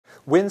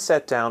Wind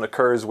set-down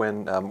occurs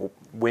when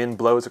wind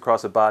blows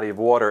across a body of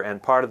water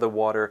and part of the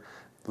water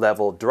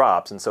level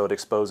drops, and so it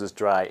exposes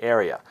dry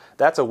area.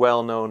 That's a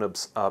well-known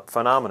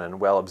phenomenon,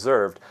 well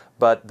observed,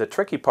 but the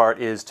tricky part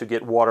is to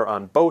get water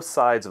on both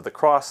sides of the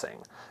crossing.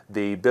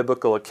 The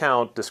biblical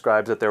account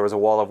describes that there was a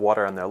wall of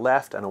water on their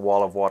left and a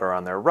wall of water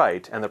on their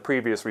right, and the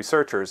previous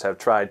researchers have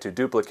tried to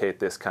duplicate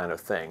this kind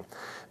of thing.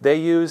 They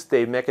used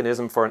the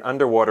mechanism for an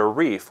underwater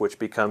reef, which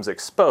becomes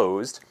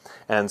exposed,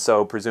 and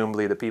so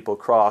presumably the people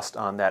crossed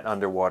on that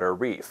underwater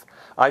reef.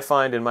 I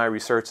find in my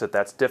research that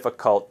that's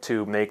difficult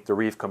to make the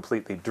reef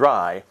completely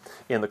dry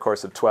in the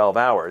course of 12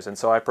 hours, and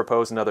so I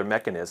propose another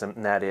mechanism,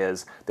 and that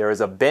is there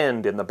is a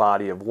bend in the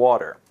body of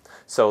water.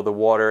 So the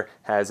water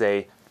has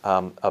a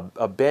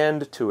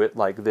bend to it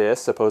like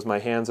this. Suppose my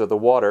hands are the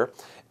water,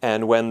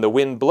 and when the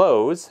wind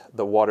blows,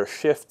 the water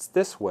shifts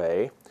this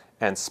way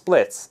and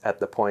splits at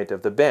the point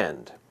of the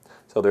bend.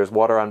 So there's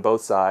water on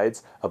both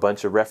sides. A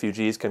bunch of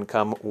refugees can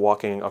come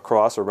walking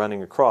across or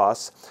running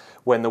across.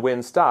 When the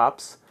wind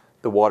stops,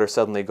 the water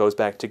suddenly goes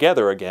back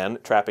together again,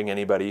 trapping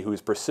anybody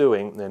who's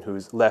pursuing and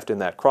who's left in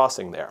that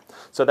crossing there.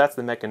 So that's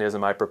the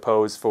mechanism I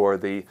propose for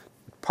the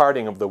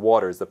parting of the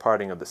waters, the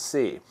parting of the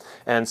sea.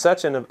 And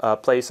such a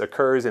place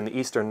occurs in the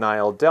eastern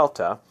Nile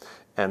Delta,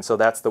 and so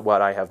that's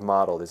what I have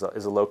modeled, is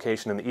a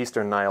location in the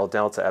eastern Nile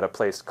Delta at a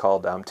place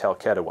called Tel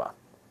Kedawa.